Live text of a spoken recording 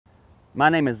My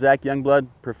name is Zack Jongbloed,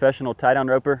 professional tie-down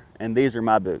roper, and these are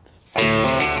my boots.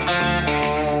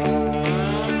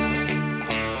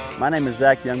 My name is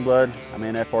Zack Jongbloed. I'm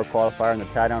an F4 qualifier in the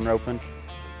tie-down roping,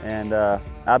 and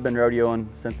I've been rodeoing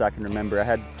since I can remember. I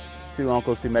had two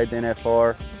uncles who made the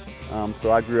NFR,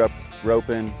 so I grew up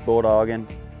roping, bulldogging,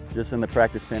 just in the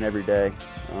practice pen every day.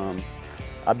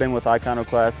 I've been with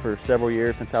Iconoclast for several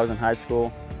years since I was in high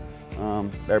school.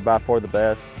 They're by far the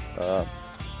best.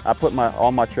 I put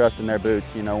all my trust in their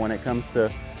boots. You know, when it comes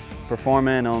to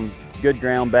performing on good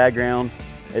ground, bad ground,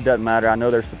 it doesn't matter. I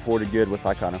know they're supported good with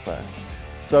Iconoclast.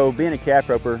 So being a calf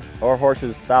roper, our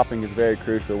horses stopping is very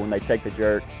crucial when they take the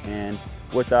jerk. And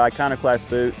with the Iconoclast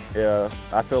boot,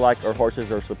 I feel like our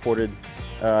horses are supported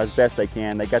as best they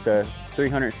can. They got the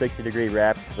 360-degree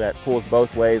wrap that pulls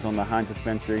both ways on the hind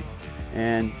suspensory.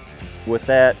 And with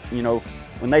that, you know,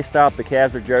 when they stop, the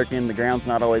calves are jerking, the ground's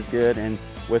not always good. And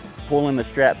with pulling the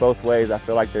strap both ways, I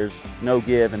feel like there's no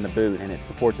give in the boot, and it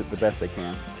supports it the best they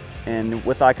can. And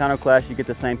with Iconoclast, you get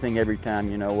the same thing every time,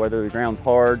 you know, whether the ground's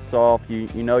hard, soft, you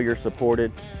know you're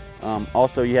supported.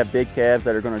 Also, you have big calves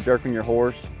that are going to jerk on your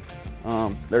horse.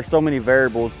 There's so many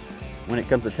variables when it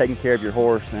comes to taking care of your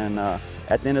horse, and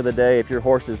at the end of the day, if your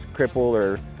horse is crippled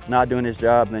or not doing his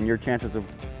job, then your chances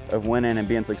of winning and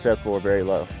being successful are very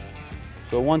low.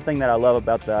 So one thing that I love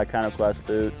about the Iconoclast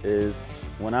boot is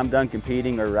when I'm done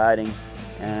competing or riding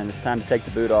and it's time to take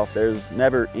the boot off, there's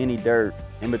never any dirt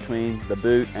in between the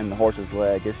boot and the horse's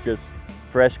leg. It's just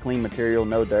fresh, clean material,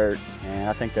 no dirt, and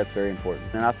I think that's very important.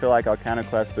 And I feel like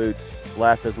Iconoclast boots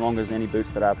last as long as any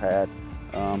boots that I've had.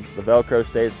 The Velcro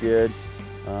stays good.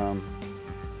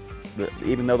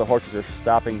 Even though the horses are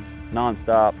stopping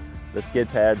non-stop, the skid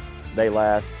pads, they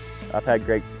last. I've had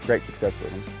great success with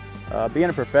them. Being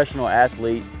a professional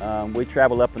athlete, we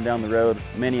travel up and down the road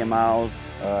many miles,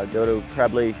 go to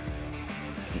probably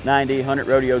 90, 100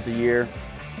 rodeos a year,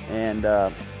 and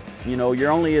you know,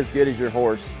 you're only as good as your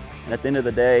horse. And at the end of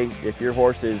the day, if your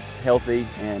horse is healthy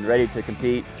and ready to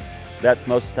compete, that's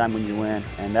most of the time when you win,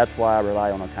 and that's why I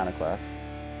rely on Iconoclast.